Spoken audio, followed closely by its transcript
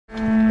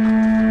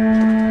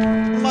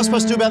I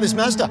supposed to do about this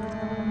Mazda?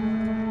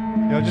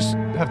 Yeah, I just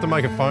have to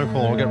make a phone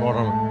call. I'll get right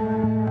on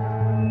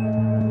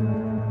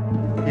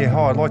it. Yeah,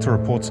 hi, I'd like to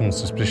report some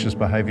suspicious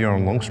behaviour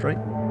on Long Street.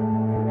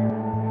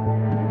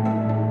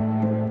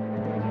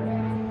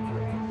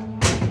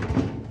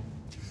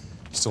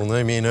 Still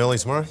need me in early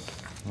tomorrow?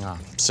 No,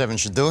 7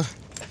 should do it.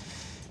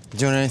 You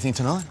doing anything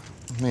tonight?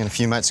 Me and a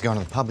few mates are going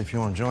to the pub if you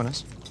want to join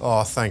us.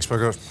 Oh, thanks, but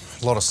I've got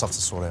a lot of stuff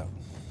to sort out.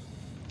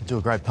 You do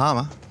a great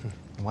Palmer.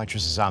 The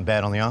waitresses aren't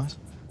bad on the eyes.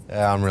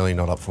 Yeah, I'm really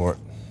not up for it.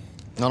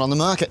 Not on the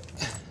market.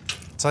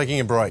 Taking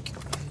a break.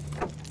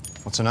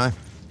 What's her name?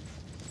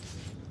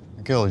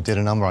 The girl who did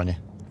a number on you.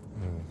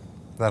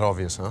 That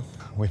obvious, huh?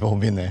 We've all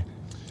been there.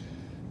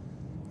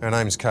 Her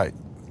name's Kate,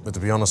 but to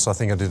be honest, I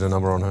think I did a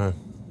number on her.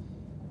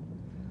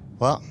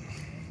 Well,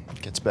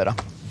 it gets better,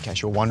 in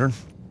case you're wondering.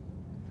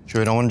 Sure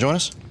you don't want to join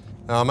us?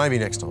 Maybe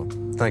next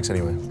time. Thanks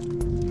anyway.